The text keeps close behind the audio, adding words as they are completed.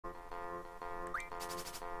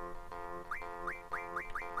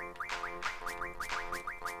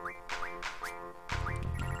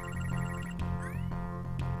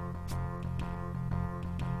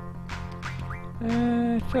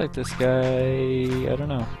I feel like this guy, I don't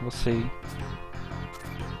know, we'll see.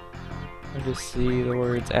 I just see the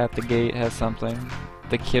words "at the gate" has something.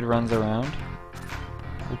 The kid runs around.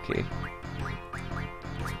 Okay.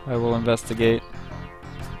 I will investigate.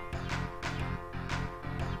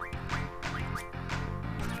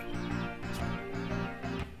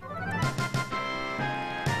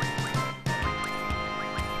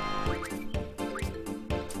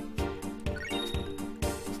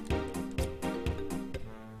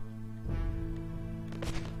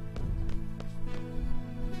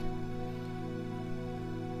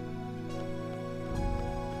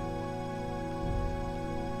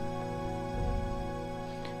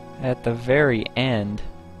 At the very end?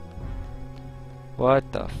 What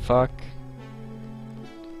the fuck?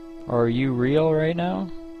 Are you real right now?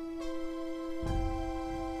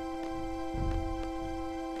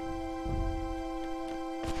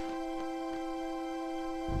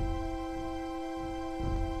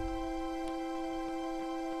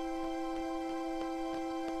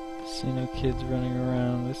 See no kids running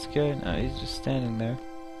around. This guy? No, he's just standing there.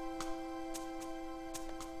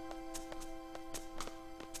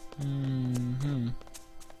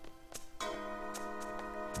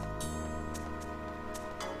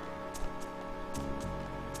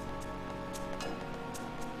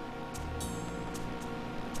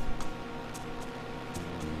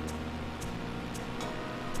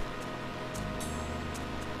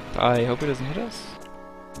 I hope it doesn't hit us.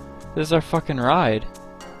 This is our fucking ride.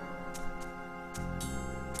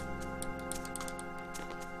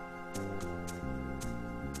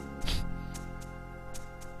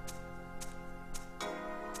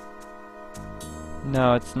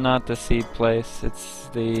 No, it's not the seed place. It's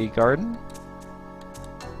the garden.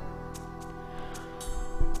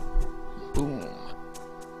 Boom.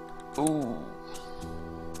 Boom.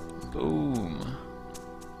 Boom.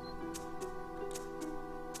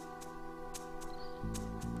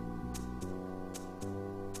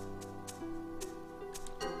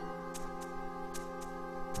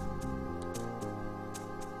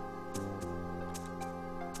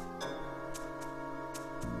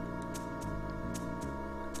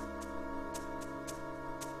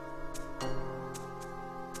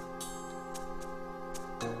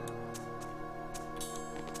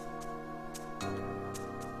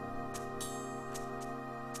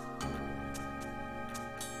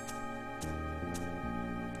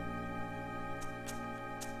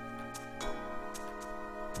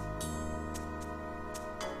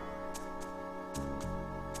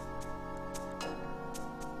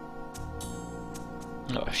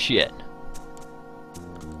 Oh shit.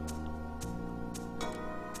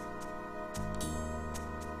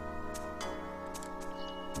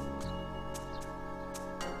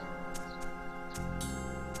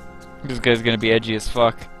 This guy's gonna be edgy as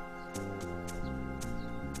fuck.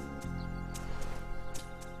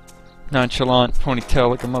 Nonchalant ponytail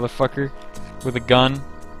like a motherfucker with a gun.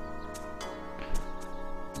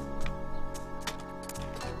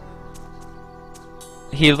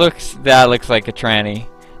 That looks like a tranny.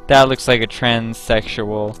 That looks like a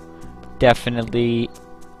transsexual. Definitely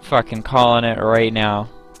fucking calling it right now.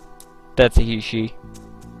 That's a he/she.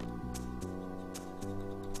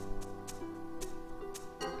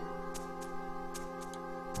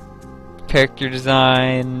 Character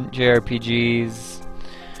design, JRPGs.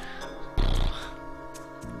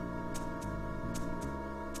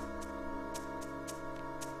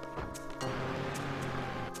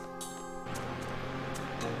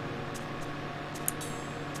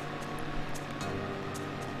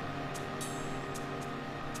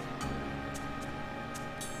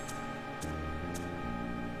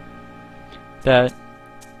 That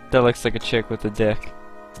looks like a chick with a dick.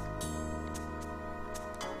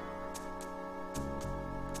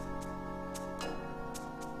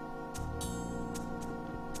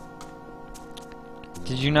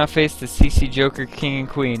 Did you not face the CC Joker King and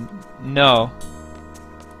Queen? No.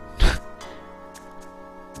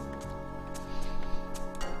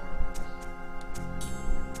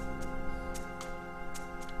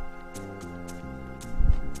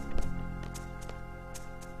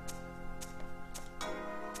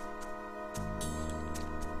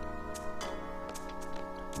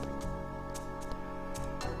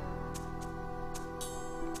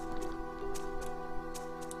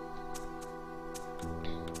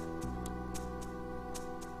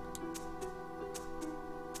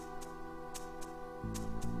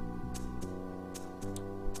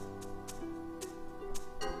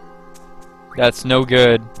 That's no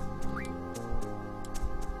good.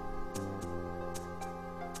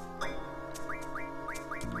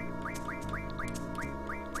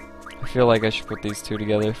 I feel like I should put these two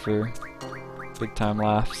together for big time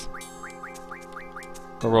laughs.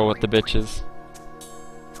 Or roll with the bitches.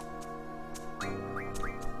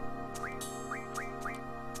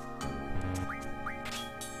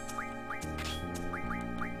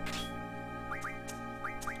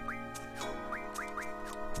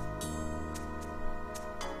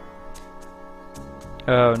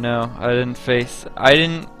 Oh no, I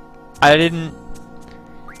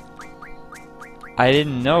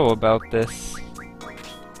didn't know about this.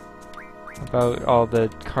 About all the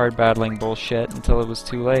card battling bullshit until it was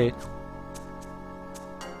too late.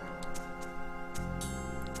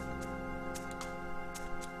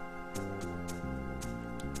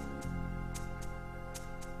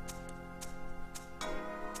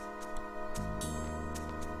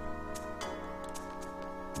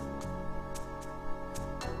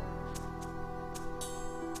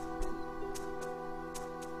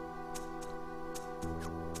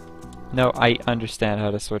 No, I understand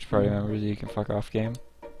how to switch party members. You can fuck off, game.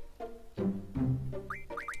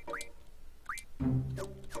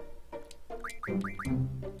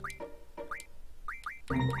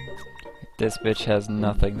 This bitch has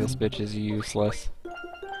nothing. This bitch is useless.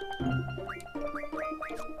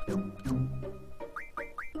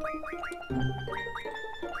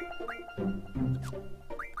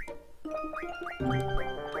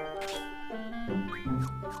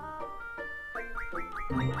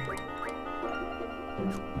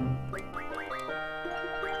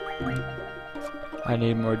 I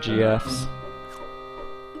need more GFs.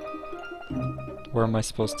 Where am I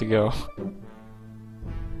supposed to go?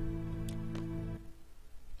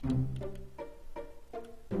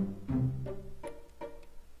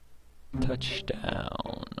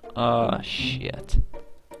 Touchdown. Ah, shit.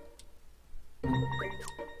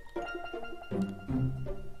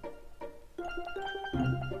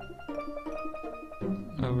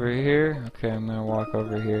 Over here? Okay, I'm gonna walk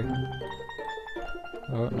over here.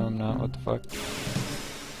 Oh, no I'm not. What the fuck?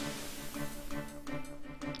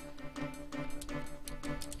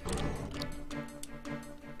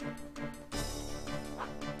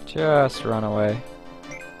 Just run away.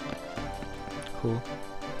 Cool.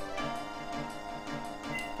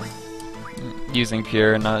 Using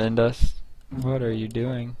pure, not Indus. What are you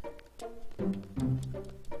doing?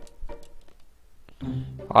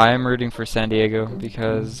 I am rooting for San Diego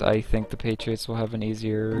because I think the Patriots will have an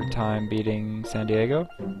easier time beating San Diego.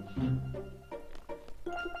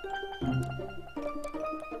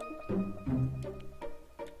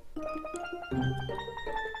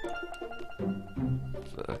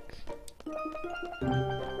 Fuck.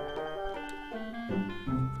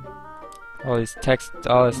 All this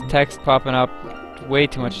text popping up. Way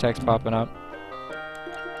too much text popping up.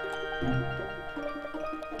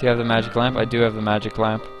 Do you have the magic lamp? I do have the magic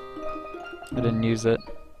lamp. I didn't use it.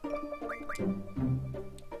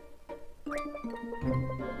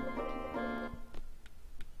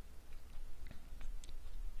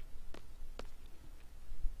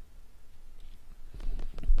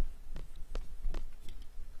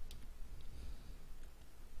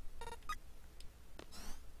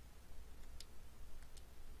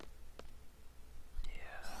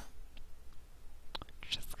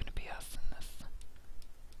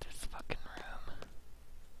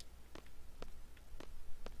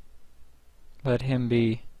 Let him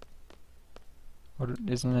be. What,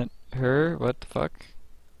 isn't it her? What the fuck?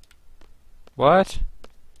 What?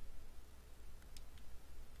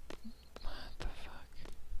 What the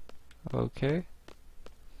fuck? Okay.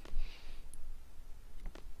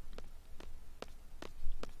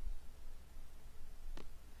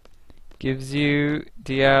 Gives you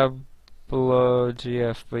Diablo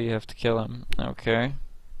GF, but you have to kill him. Okay.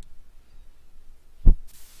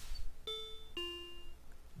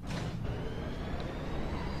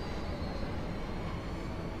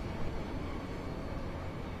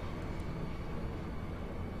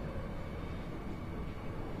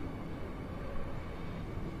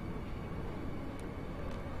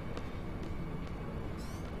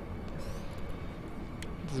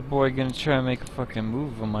 This boy gonna try and make a fucking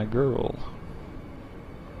move on my girl.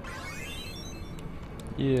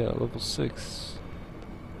 Yeah, level 6.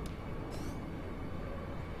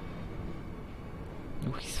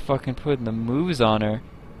 Ooh, he's fucking putting the moves on her.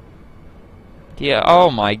 Yeah, oh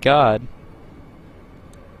my god.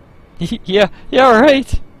 yeah,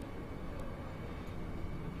 right.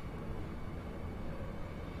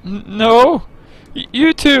 No!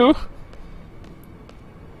 You too!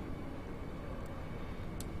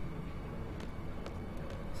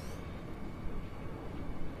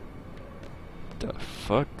 The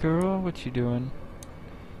fuck, girl? What you doing?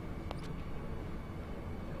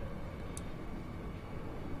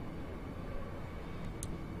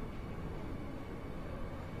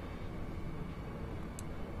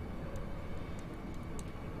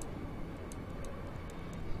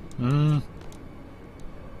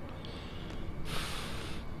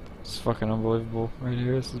 It's fucking unbelievable right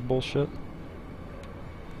here. This is bullshit.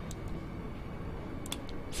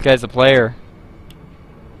 This guy's a player.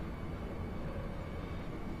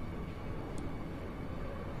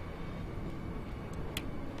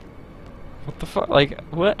 What the fuck? Like,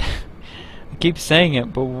 what? I keep saying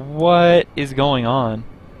it, but what is going on?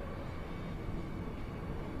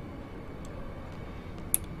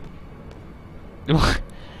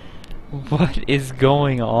 What is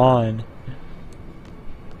going on?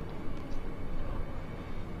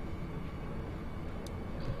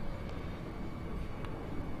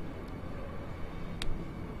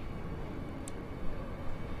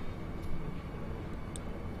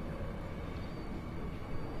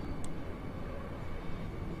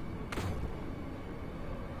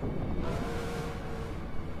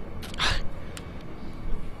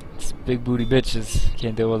 It's big booty bitches.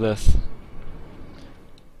 Can't deal with this.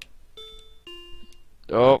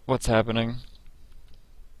 Oh, what's happening?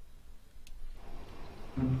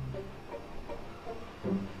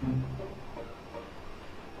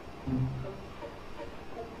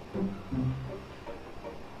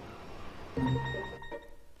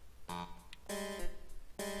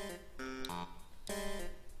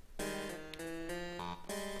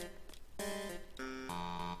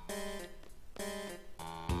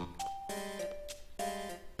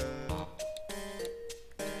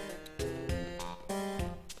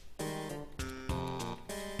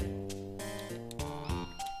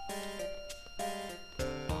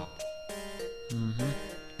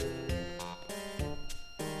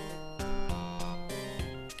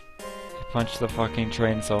 Punched the fucking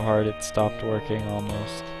train so hard it stopped working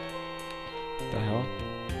almost. What the hell?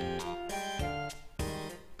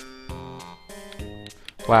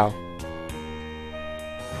 Wow.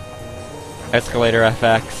 Escalator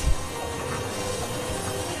FX.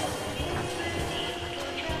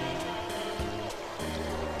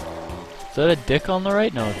 Is that a dick on the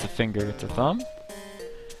right? No, it's a finger. It's a thumb?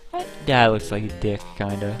 What? Yeah, it looks like a dick,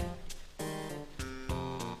 kinda.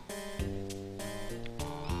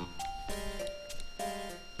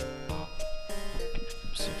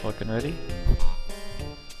 Fucking ready?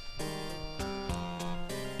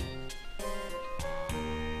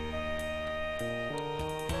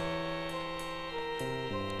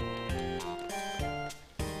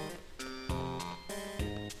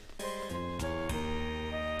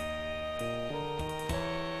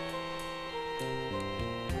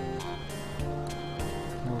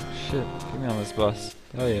 Oh shit, get me on this bus.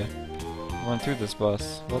 Hell yeah. I went through this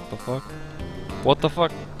bus. What the fuck? What the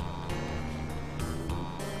fuck?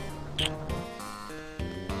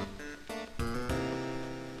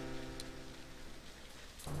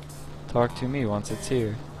 Talk to me once it's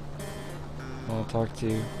here. I want to talk to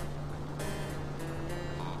you.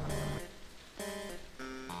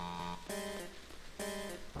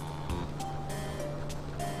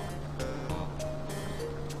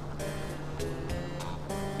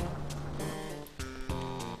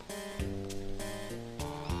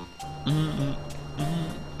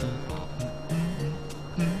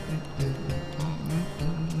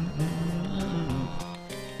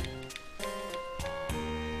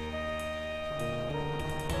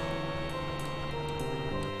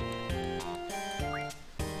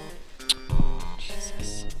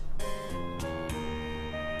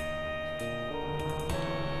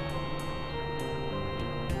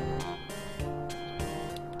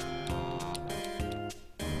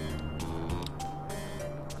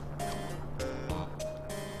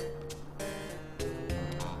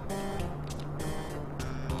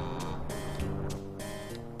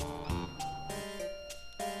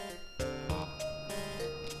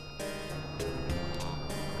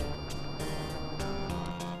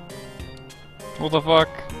 What the fuck?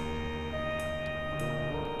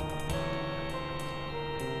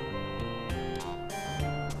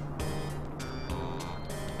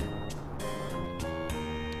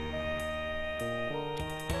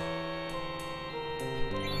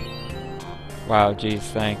 Wow, geez,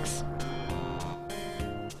 thanks.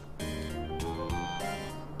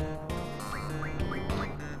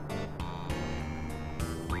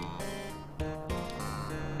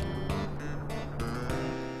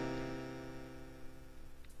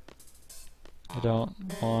 I don't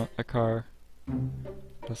want a car.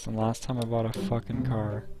 Listen, last time I bought a fucking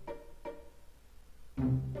car.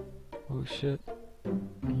 Oh shit.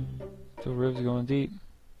 Phil Ribs going deep.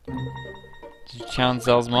 Did you challenge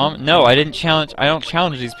Zell's mom? No, I didn't challenge. I don't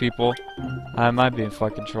challenge these people. I might be in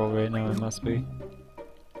fucking troll right now. I must be.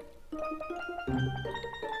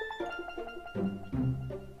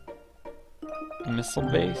 Missile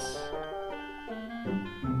base.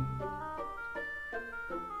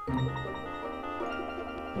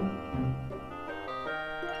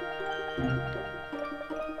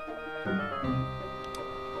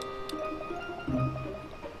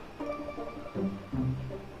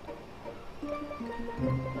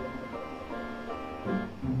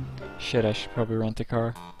 Shit, I should probably rent a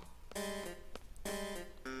car.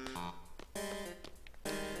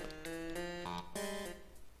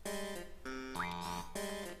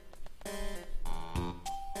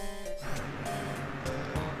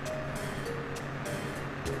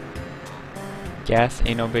 Gas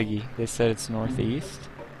ain't no biggie. They said it's northeast.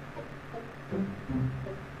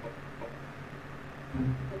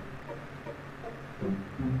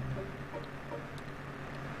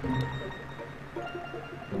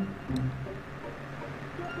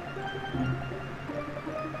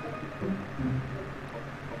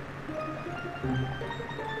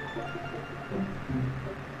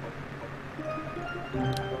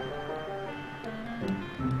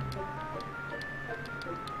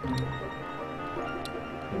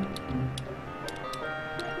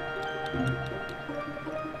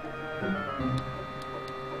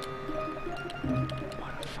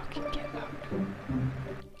 Wanna fucking get out.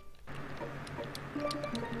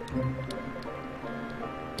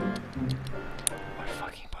 What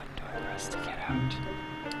fucking button do I press to get out?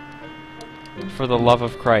 For the love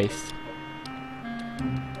of Christ.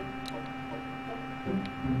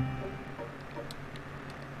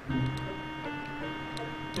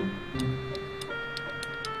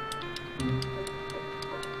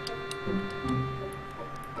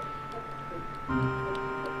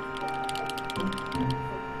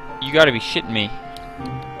 You gotta be shitting me.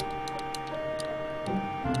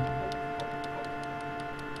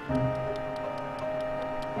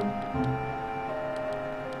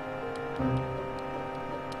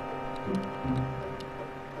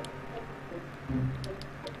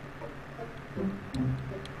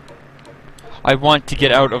 I want to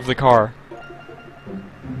get out of the car.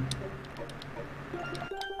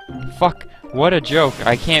 Fuck, what a joke.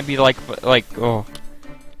 I can't be like, oh.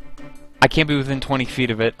 I can't be within 20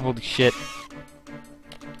 feet of it. Holy shit.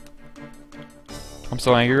 I'm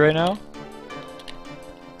so angry right now.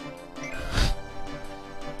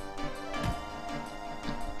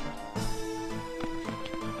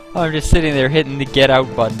 I'm just sitting there hitting the get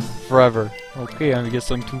out button forever. Okay, I guess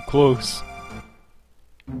I'm too close.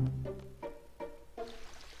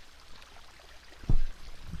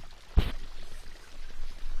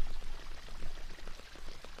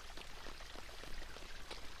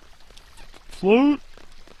 Float!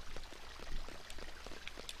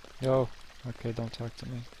 Yo, okay, don't talk to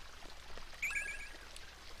me.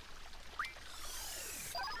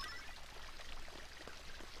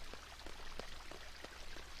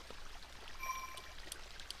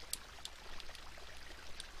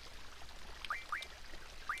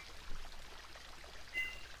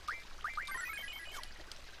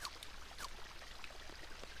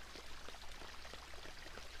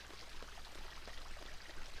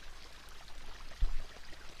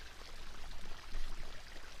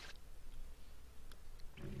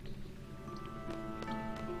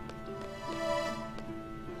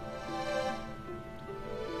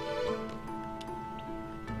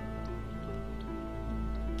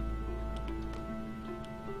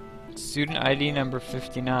 Student ID number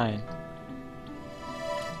 59.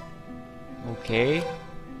 Okay.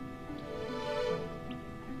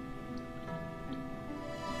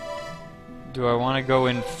 Do I want to go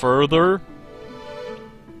in further?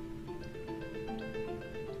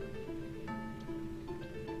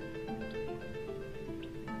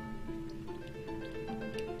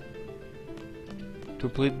 To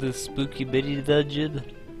plead the spooky bitty dungeon?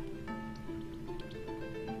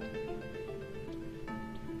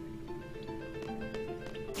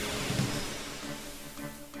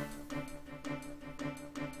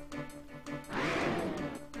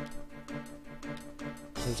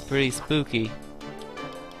 It's pretty spooky.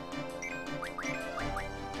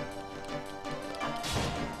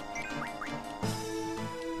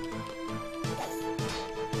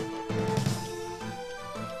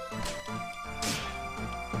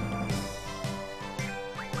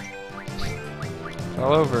 It's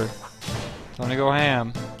all over. Time to go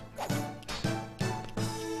ham.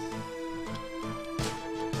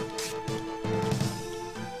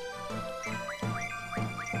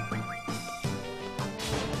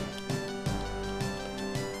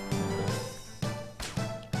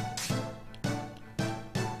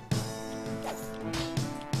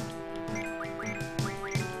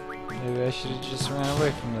 I should have just ran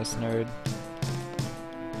away from this nerd.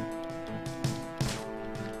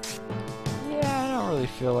 Yeah, I don't really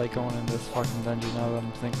feel like going into this fucking dungeon now that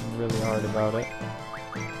I'm thinking really hard about it.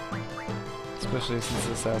 Especially since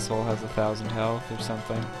this asshole has 1,000 health or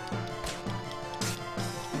something.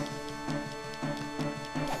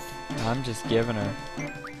 I'm just giving her.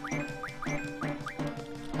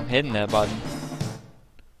 I'm hitting that button.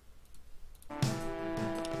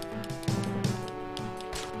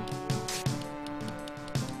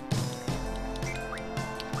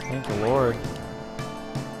 Thank the Lord.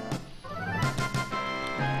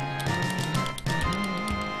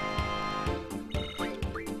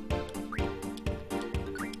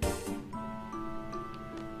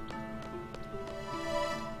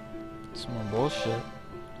 Some more bullshit.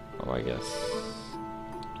 Oh, I guess.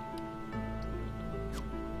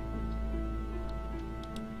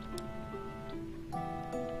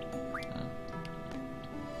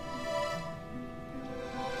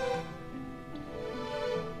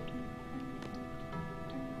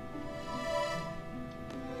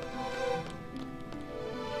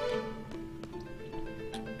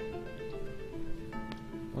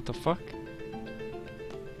 What the fuck?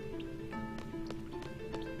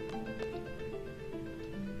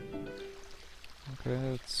 Okay,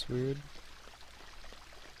 that's weird.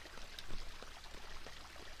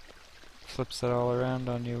 Flips it all around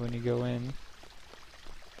on you when you go in.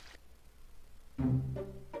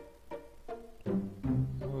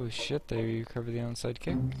 Oh shit, there you recover the onside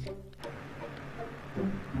kick.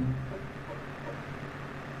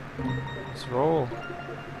 Let's roll.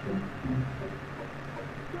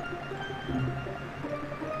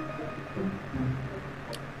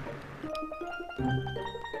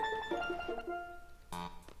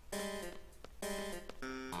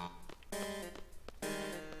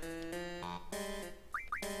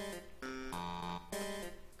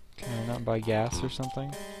 Can I not buy gas or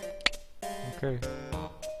something? Okay.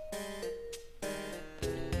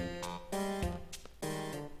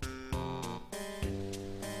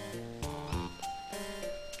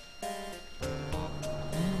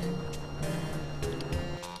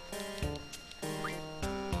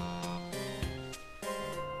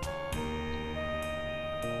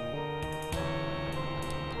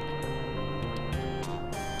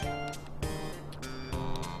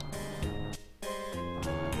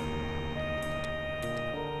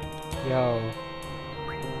 Yo.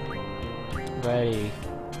 Ready.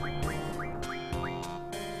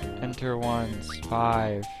 Enter ones.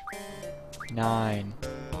 5. 9.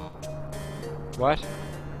 What?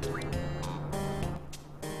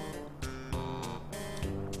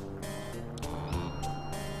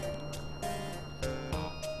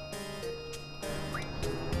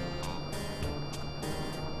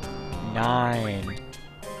 Nine.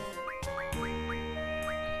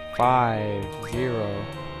 5. 0.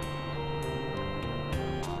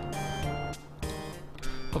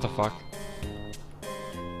 What the fuck?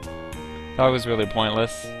 That was really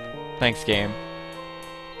pointless. Thanks, game.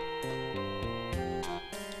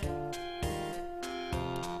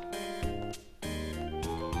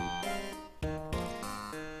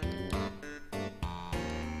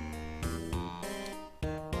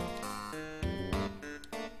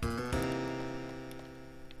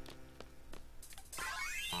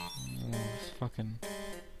 This fucking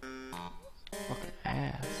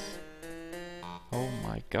ass. Oh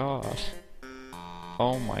my god.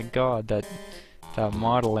 Oh my god, that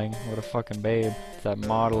modeling. What a fucking babe. That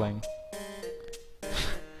modeling.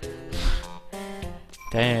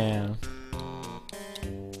 Damn.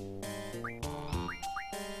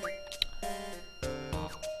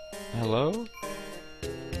 Hello?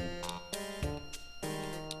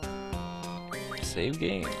 Save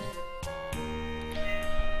game.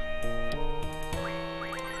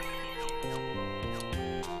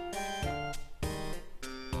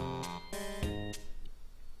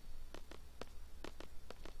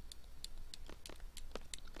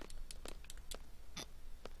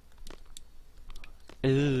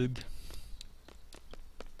 Ugh.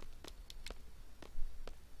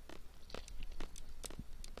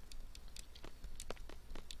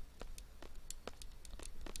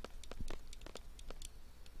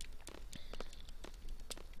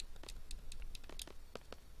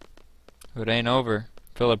 It ain't over.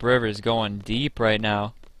 Philip Rivers going deep right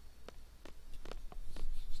now.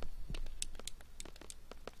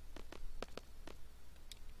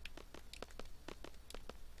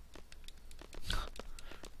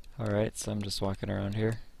 Alright, so I'm just walking around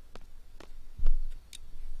here.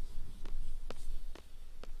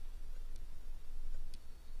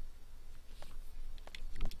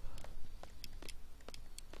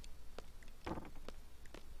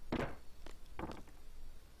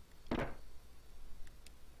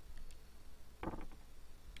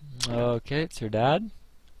 Okay, it's her dad.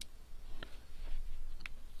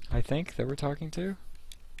 I think that we're talking to.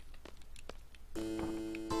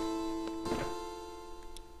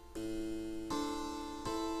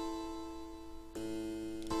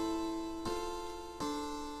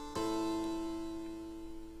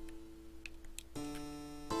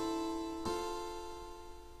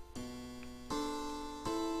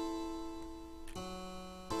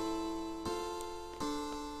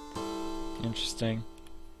 Interesting.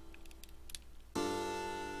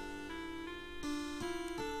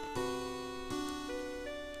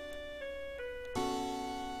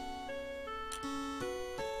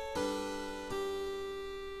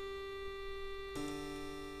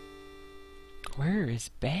 Where is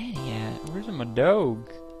Benny at? Where's my dog?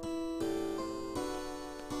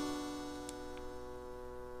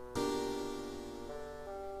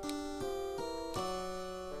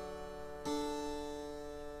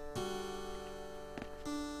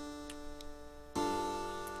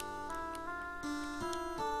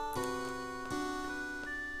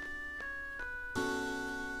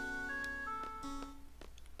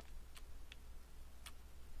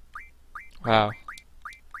 Wow.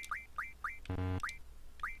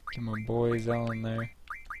 Get my boys all in there.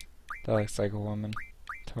 That looks like a woman.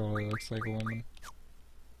 Totally looks like a woman.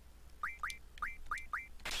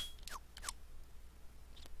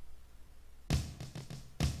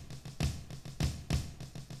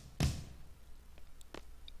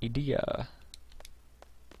 Idea.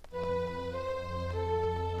 I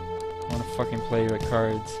wanna fucking play with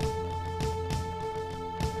cards.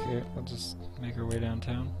 Okay, we'll just make our way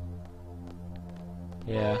downtown.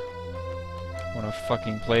 Yeah. I wanna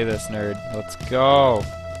fucking play this nerd. Let's go!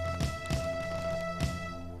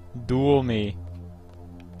 Duel me.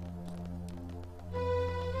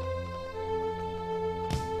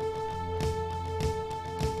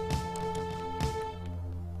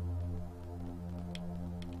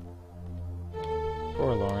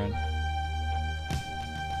 Poor Lauren.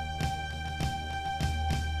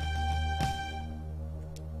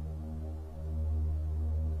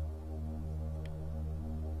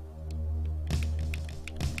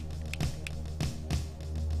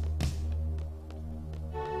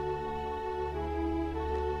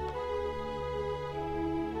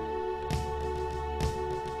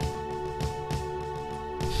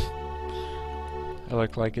 I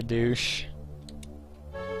look like a douche.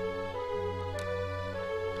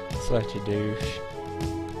 Such a douche.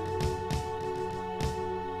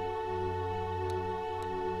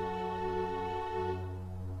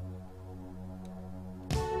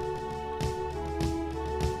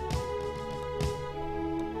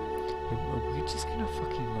 Are we just gonna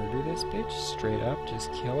fucking murder this bitch straight up?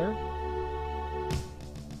 Just kill her?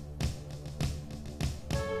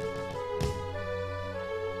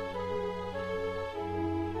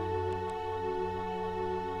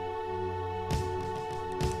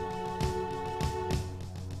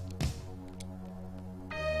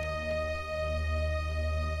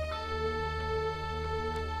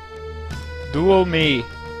 Duel me!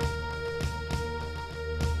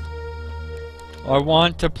 I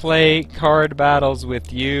want to play card battles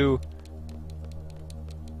with you.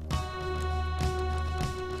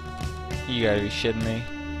 You gotta be shitting me.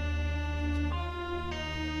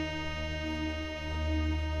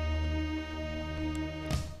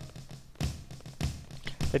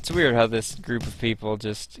 It's weird how this group of people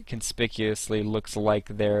just conspicuously looks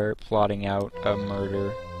like they're plotting out a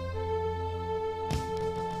murder.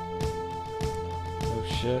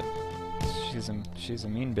 Shit. She's a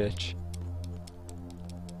mean bitch.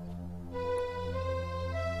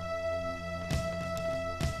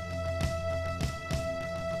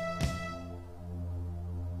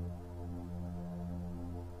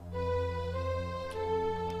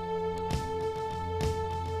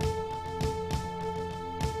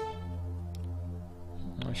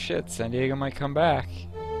 Oh shit, San Diego might come back.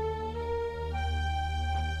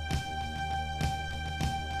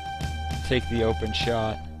 Take the open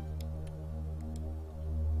shot.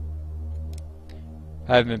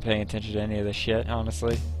 I haven't been paying attention to any of this shit,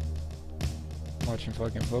 honestly. Watching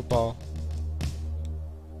fucking football.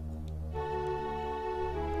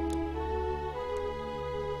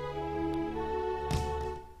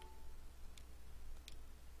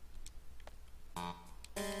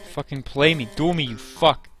 Fucking play me, duel me, you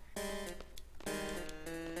fuck.